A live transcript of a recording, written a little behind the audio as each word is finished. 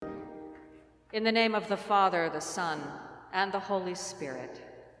In the name of the Father, the Son, and the Holy Spirit.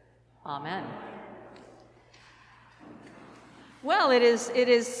 Amen. Well, it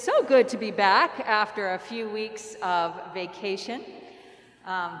is so good to be back after a few weeks of vacation.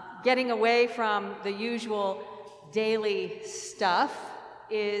 Getting away from the usual daily stuff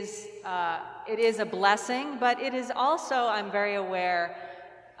is a blessing, but it is also, I'm very aware,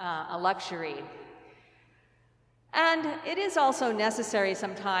 a luxury. And it is also necessary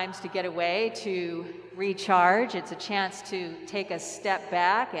sometimes to get away, to recharge. It's a chance to take a step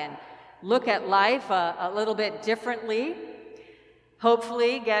back and look at life a little bit differently.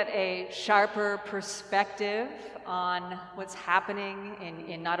 Hopefully get a sharper perspective on what's happening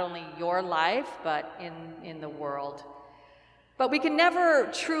in not only your life, but in the world. But we can never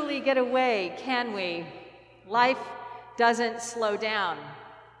truly get away, can we? Life doesn't slow down.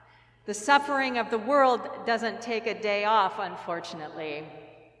 The suffering of the world doesn't take a day off, unfortunately.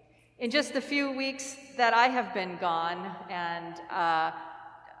 In just the few weeks that I have been gone, and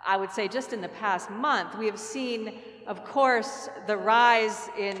I would say just in the past month, we have seen, of course, the rise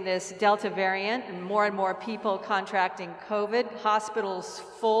in this Delta variant and more people contracting COVID, hospitals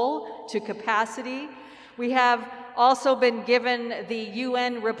full to capacity. We have also been given the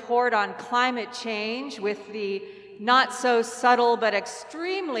UN report on climate change with the not so subtle but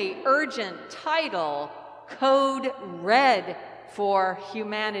extremely urgent title, Code Red for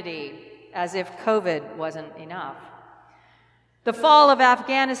Humanity, as if COVID wasn't enough. The fall of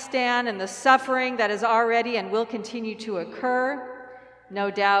Afghanistan and the suffering that is already and will continue to occur. No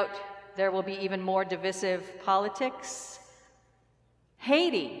doubt there will be even more divisive politics.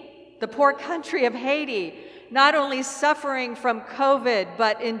 Haiti, the poor country of Haiti, not only suffering from COVID,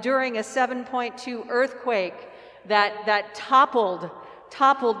 but enduring a 7.2 earthquake that toppled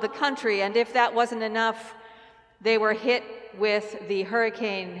the country. And if that wasn't enough, they were hit with the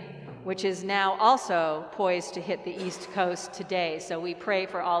hurricane, which is now also poised to hit the East Coast today. So we pray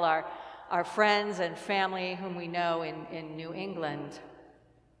for all our friends and family whom we know in New England.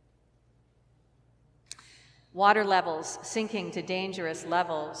 Water levels sinking to dangerous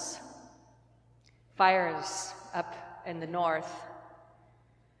levels. Fires up in the north.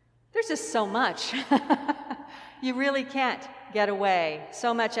 There's just so much. You really can't get away.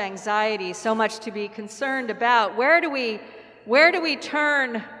 So much anxiety, so much to be concerned about. Where do we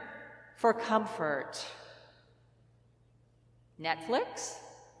turn for comfort? Netflix,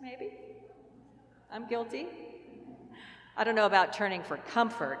 maybe? I'm guilty. I don't know about turning for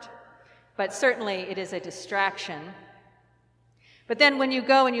comfort, but certainly it is a distraction. But then when you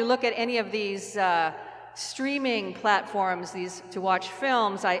go and you look at any of these streaming platforms, these to watch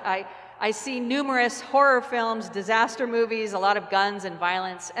films, I see numerous horror films, disaster movies, a lot of guns and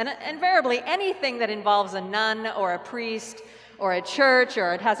violence, and invariably anything that involves a nun or a priest or a church,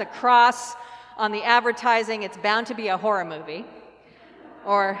 or it has a cross on the advertising, it's bound to be a horror movie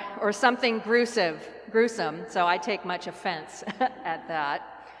or something gruesome, so I take much offense at that.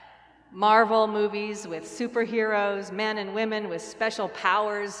 Marvel movies with superheroes, men and women with special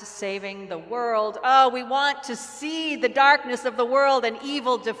powers saving the world. Oh, we want to see the darkness of the world and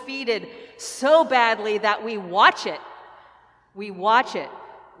evil defeated so badly that we watch it. We watch it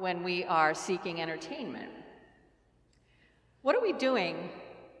when we are seeking entertainment. What are we doing?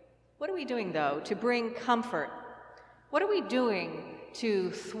 What are we doing, though, to bring comfort? What are we doing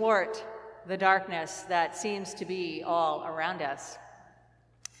to thwart the darkness that seems to be all around us?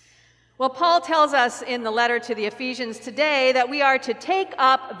 Well, Paul tells us in the letter to the Ephesians today that we are to take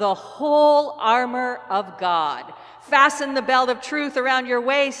up the whole armor of God. Fasten the belt of truth around your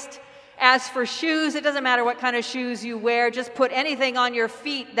waist. As for shoes, it doesn't matter what kind of shoes you wear. Just put anything on your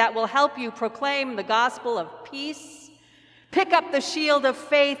feet that will help you proclaim the gospel of peace. Pick up the shield of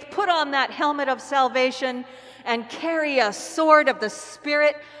faith. Put on that helmet of salvation and carry a sword of the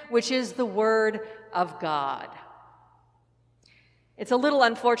Spirit, which is the word of God. It's a little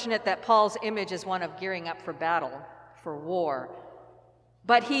unfortunate that Paul's image is one of gearing up for battle, for war.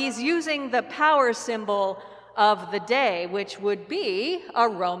 But he's using the power symbol of the day, which would be a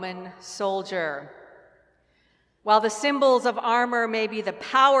Roman soldier. While the symbols of armor may be the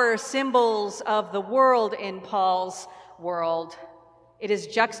power symbols of the world in Paul's world, it is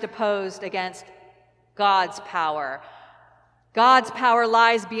juxtaposed against God's power. God's power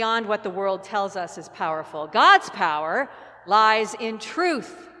lies beyond what the world tells us is powerful. God's power lies in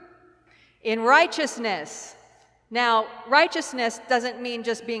truth, in righteousness. Now, righteousness doesn't mean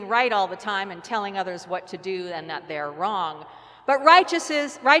just being right all the time and telling others what to do and that they're wrong. But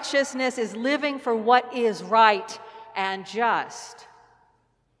righteousness is living for what is right and just.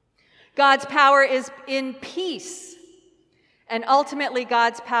 God's power is in peace. And ultimately,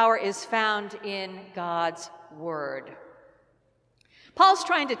 God's power is found in God's word. Paul's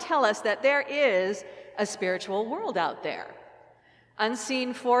trying to tell us that there is a spiritual world out there.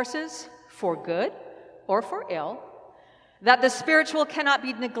 Unseen forces for good or for ill, that the spiritual cannot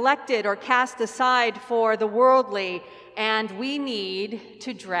be neglected or cast aside for the worldly, and we need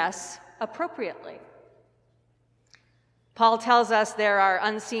to dress appropriately. Paul tells us there are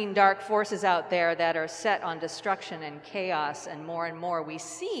unseen dark forces out there that are set on destruction and chaos, and more we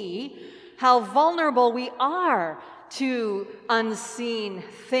see how vulnerable we are to unseen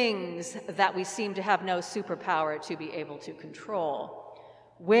things that we seem to have no superpower to be able to control.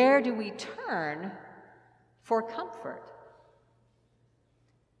 Where do we turn for comfort?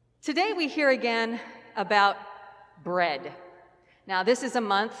 Today we hear again about bread. Now, this is a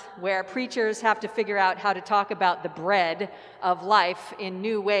month where preachers have to figure out how to talk about the bread of life in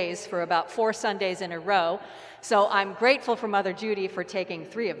new ways for about 4 Sundays in a row. So I'm grateful for Mother Judy for taking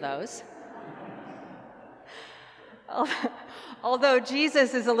 3 of those. Although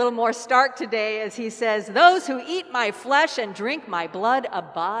Jesus is a little more stark today as he says, "Those who eat my flesh and drink my blood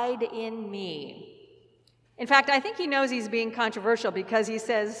abide in me." In fact, I think he knows he's being controversial because he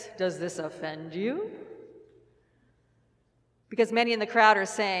says, "Does this offend you?" Because many in the crowd are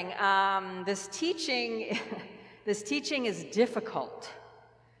saying, this teaching is difficult.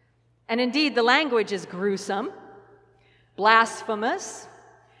 And indeed, the language is gruesome, blasphemous.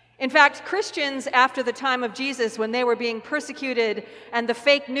 In fact, Christians after the time of Jesus, when they were being persecuted and the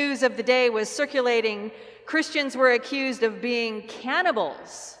fake news of the day was circulating, Christians were accused of being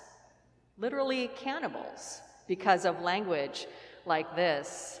cannibals, literally cannibals, because of language like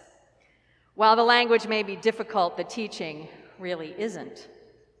this. While the language may be difficult, the teaching really isn't.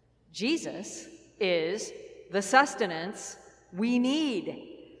 Jesus is the sustenance we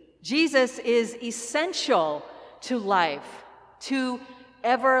need. Jesus is essential to life, to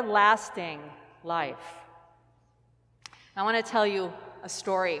everlasting life. I want to tell you a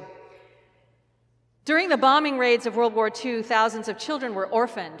story. During the bombing raids of World War II, thousands of children were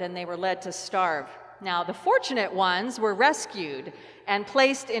orphaned and they were led to starve. Now, the fortunate ones were rescued and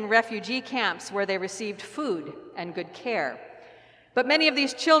placed in refugee camps where they received food and good care. But many of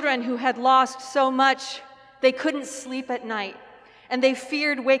these children who had lost so much, they couldn't sleep at night, and they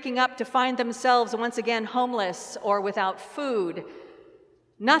feared waking up to find themselves once again homeless or without food.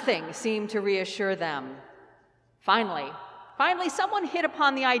 Nothing seemed to reassure them. Finally, someone hit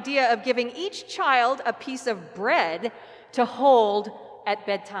upon the idea of giving each child a piece of bread to hold at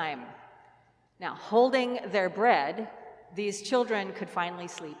bedtime. Now, holding their bread, these children could finally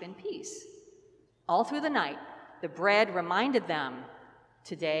sleep in peace. All through the night, the bread reminded them,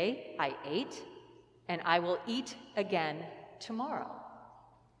 "Today I ate, and I will eat again tomorrow."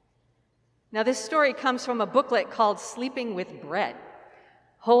 Now, this story comes from a booklet called Sleeping with Bread,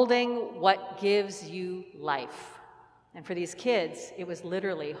 Holding What Gives You Life. And for these kids, it was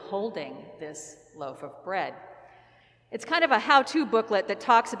literally holding this loaf of bread. It's kind of a how-to booklet that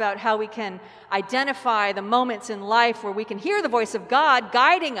talks about how we can identify the moments in life where we can hear the voice of God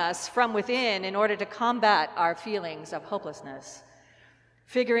guiding us from within in order to combat our feelings of hopelessness,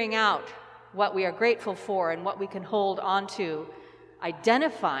 figuring out what we are grateful for and what we can hold on to,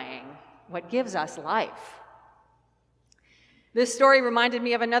 identifying what gives us life. This story reminded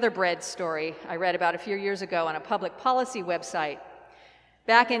me of another bread story I read about a few years ago on a public policy website.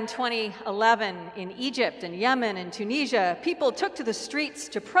 Back in 2011, in Egypt and Yemen and Tunisia, people took to the streets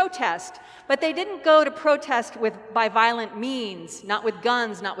to protest, but they didn't go to protest by violent means, not with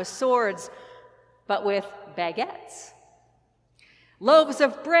guns, not with swords, but with baguettes. Loaves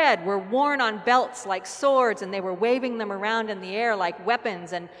of bread were worn on belts like swords, and they were waving them around in the air like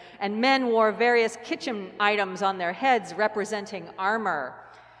weapons, and men wore various kitchen items on their heads representing armor.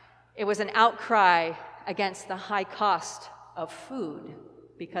 It was an outcry against the high cost of food,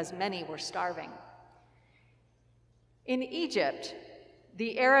 because many were starving. In Egypt,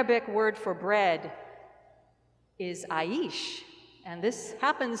 the Arabic word for bread is aish, and this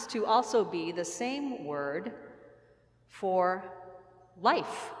happens to also be the same word for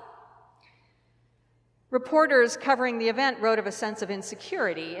life. Reporters covering the event wrote of a sense of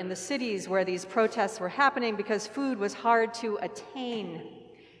insecurity in the cities where these protests were happening because food was hard to attain,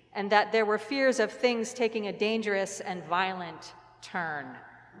 and that there were fears of things taking a dangerous and violent turn.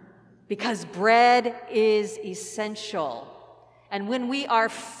 Because bread is essential. And when we are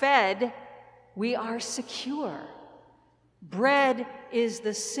fed, we are secure. Bread is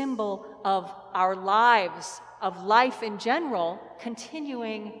the symbol of our lives, of life in general,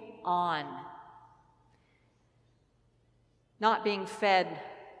 continuing on. Not being fed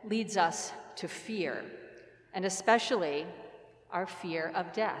leads us to fear, and especially our fear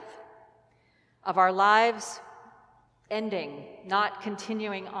of death, of our lives ending, not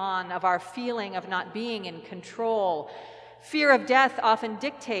continuing on, of our feeling of not being in control. Fear of death often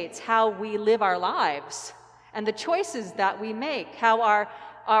dictates how we live our lives and the choices that we make, how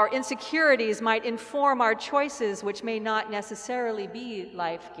our insecurities might inform our choices, which may not necessarily be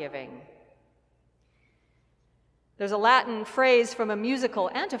life-giving. There's a Latin phrase from a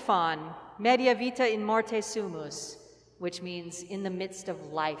musical antiphon, media vita in morte sumus, which means in the midst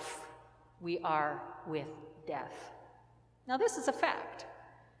of life, we are with death. Now, this is a fact,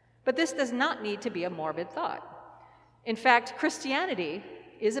 but this does not need to be a morbid thought. In fact, Christianity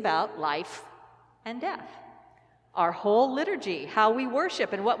is about life and death. Our whole liturgy, how we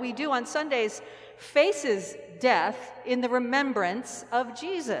worship and what we do on Sundays, faces death in the remembrance of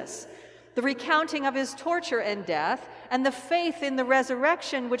Jesus, the recounting of his torture and death, and the faith in the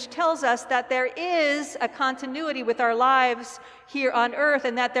resurrection, which tells us that there is a continuity with our lives here on earth,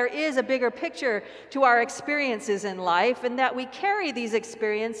 and that there is a bigger picture to our experiences in life, and that we carry these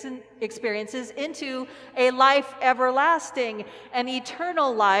experiences into a life everlasting, an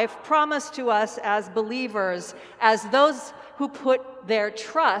eternal life promised to us as believers, as those who put their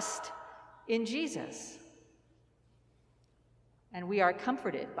trust in Jesus. And we are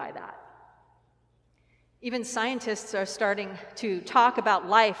comforted by that. Even scientists are starting to talk about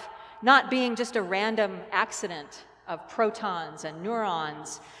life not being just a random accident of protons and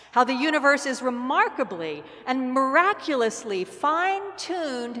neurons, how the universe is remarkably and miraculously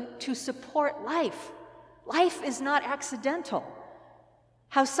fine-tuned to support life. Life is not accidental.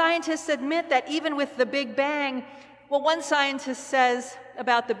 How scientists admit that even with the Big Bang, well, one scientist says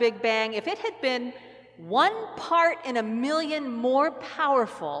about the Big Bang, if it had been 1 part in a million more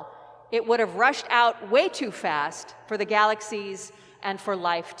powerful, it would have rushed out way too fast for the galaxies and for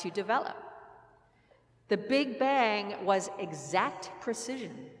life to develop. The Big Bang was exact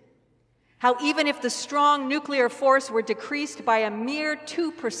precision. How even if the strong nuclear force were decreased by a mere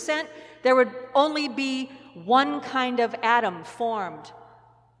 2%, there would only be one kind of atom formed,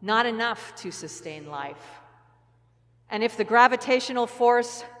 not enough to sustain life. And if the gravitational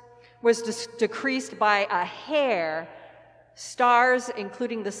force was decreased by a hair, stars,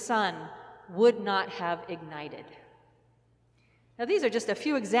 including the sun, would not have ignited. Now, these are just a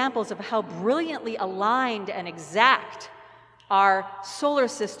few examples of how brilliantly aligned and exact our solar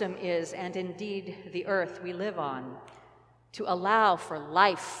system is, and indeed the earth we live on, to allow for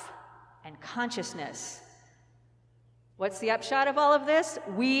life and consciousness. What's the upshot of all of this?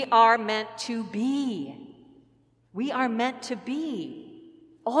 We are meant to be. We are meant to be,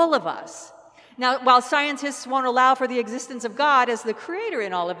 all of us. Now, while scientists won't allow for the existence of God as the creator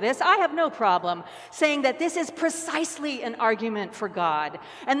in all of this, I have no problem saying that this is precisely an argument for God,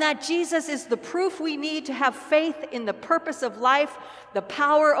 and that Jesus is the proof we need to have faith in the purpose of life, the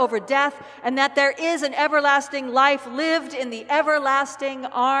power over death, and that there is an everlasting life lived in the everlasting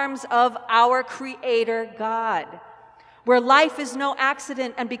arms of our Creator God, where life is no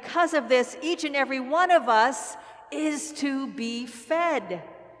accident, and because of this, each and every one of us is to be fed,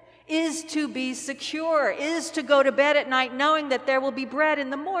 is to be secure, is to go to bed at night knowing that there will be bread in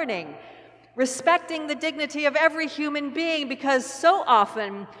the morning, respecting the dignity of every human being, because so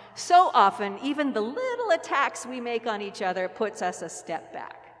often, even the little attacks we make on each other puts us a step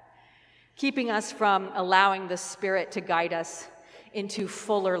back, keeping us from allowing the Spirit to guide us into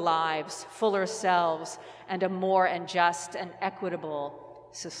fuller lives, fuller selves, and a more and just and equitable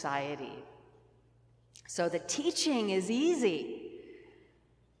society. So the teaching is easy.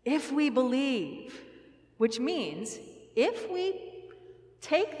 If we believe, which means if we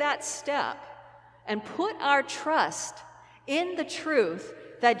take that step and put our trust in the truth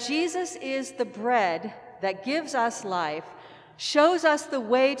that Jesus is the bread that gives us life, shows us the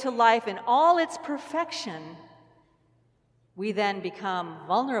way to life in all its perfection, we then become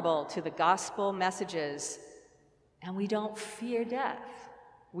vulnerable to the gospel messages, and we don't fear death.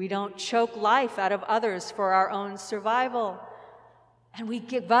 We don't choke life out of others for our own survival. And we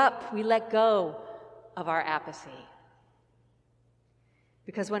give up, we let go of our apathy.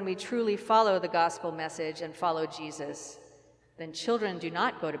 Because when we truly follow the gospel message and follow Jesus, then children do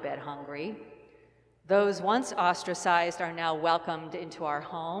not go to bed hungry. Those once ostracized are now welcomed into our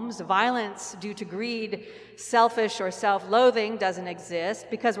homes. Violence due to greed, selfish or self-loathing doesn't exist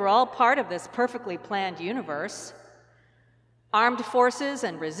because we're all part of this perfectly planned universe. Armed forces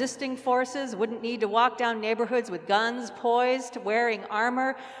and resisting forces wouldn't need to walk down neighborhoods with guns poised, wearing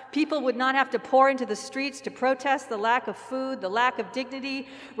armor. People would not have to pour into the streets to protest the lack of food, the lack of dignity.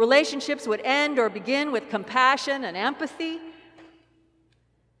 Relationships would end or begin with compassion and empathy,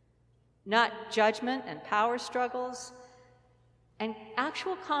 not judgment and power struggles. And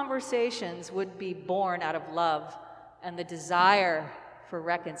actual conversations would be born out of love and the desire for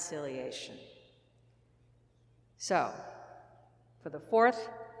reconciliation. So, for the fourth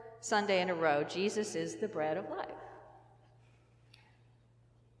Sunday in a row, Jesus is the bread of life.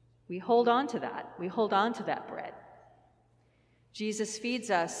 We hold on to that. We hold on to that bread. Jesus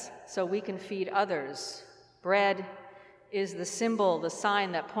feeds us so we can feed others. Bread is the symbol, the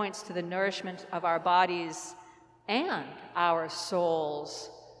sign that points to the nourishment of our bodies and our souls,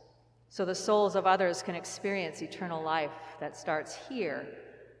 so the souls of others can experience eternal life that starts here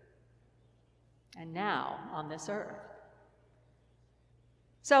and now on this earth.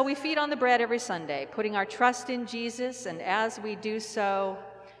 So we feed on the bread every Sunday, putting our trust in Jesus, and as we do so,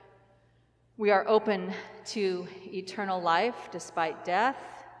 we are open to eternal life despite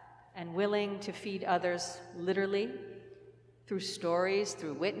death and willing to feed others literally through stories,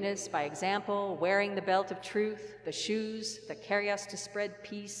 through witness, by example, wearing the belt of truth, the shoes that carry us to spread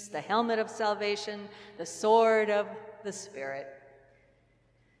peace, the helmet of salvation, the sword of the Spirit.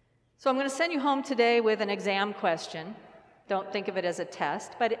 So I'm going to send you home today with an exam question. Don't think of it as a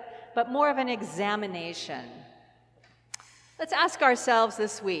test, but more of an examination. Let's ask ourselves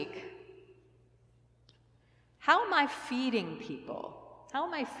this week, how am I feeding people? How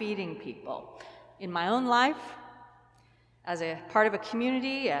am I feeding people in my own life, as a part of a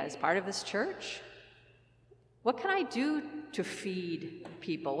community, as part of this church? What can I do to feed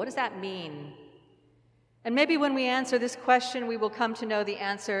people? What does that mean? And maybe when we answer this question, we will come to know the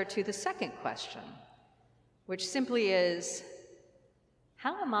answer to the second question, which simply is,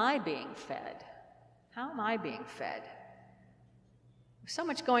 how am I being fed? How am I being fed? There's so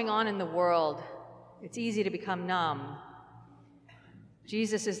much going on in the world, it's easy to become numb.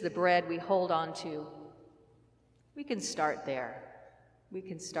 Jesus is the bread we hold on to. We can start there. We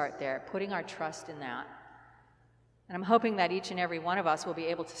can start there, putting our trust in that. And I'm hoping that each and every one of us will be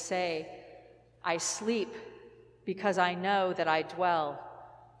able to say, I sleep because I know that I dwell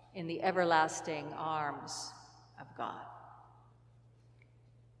in the everlasting arms of God.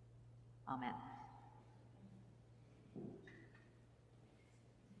 Amen.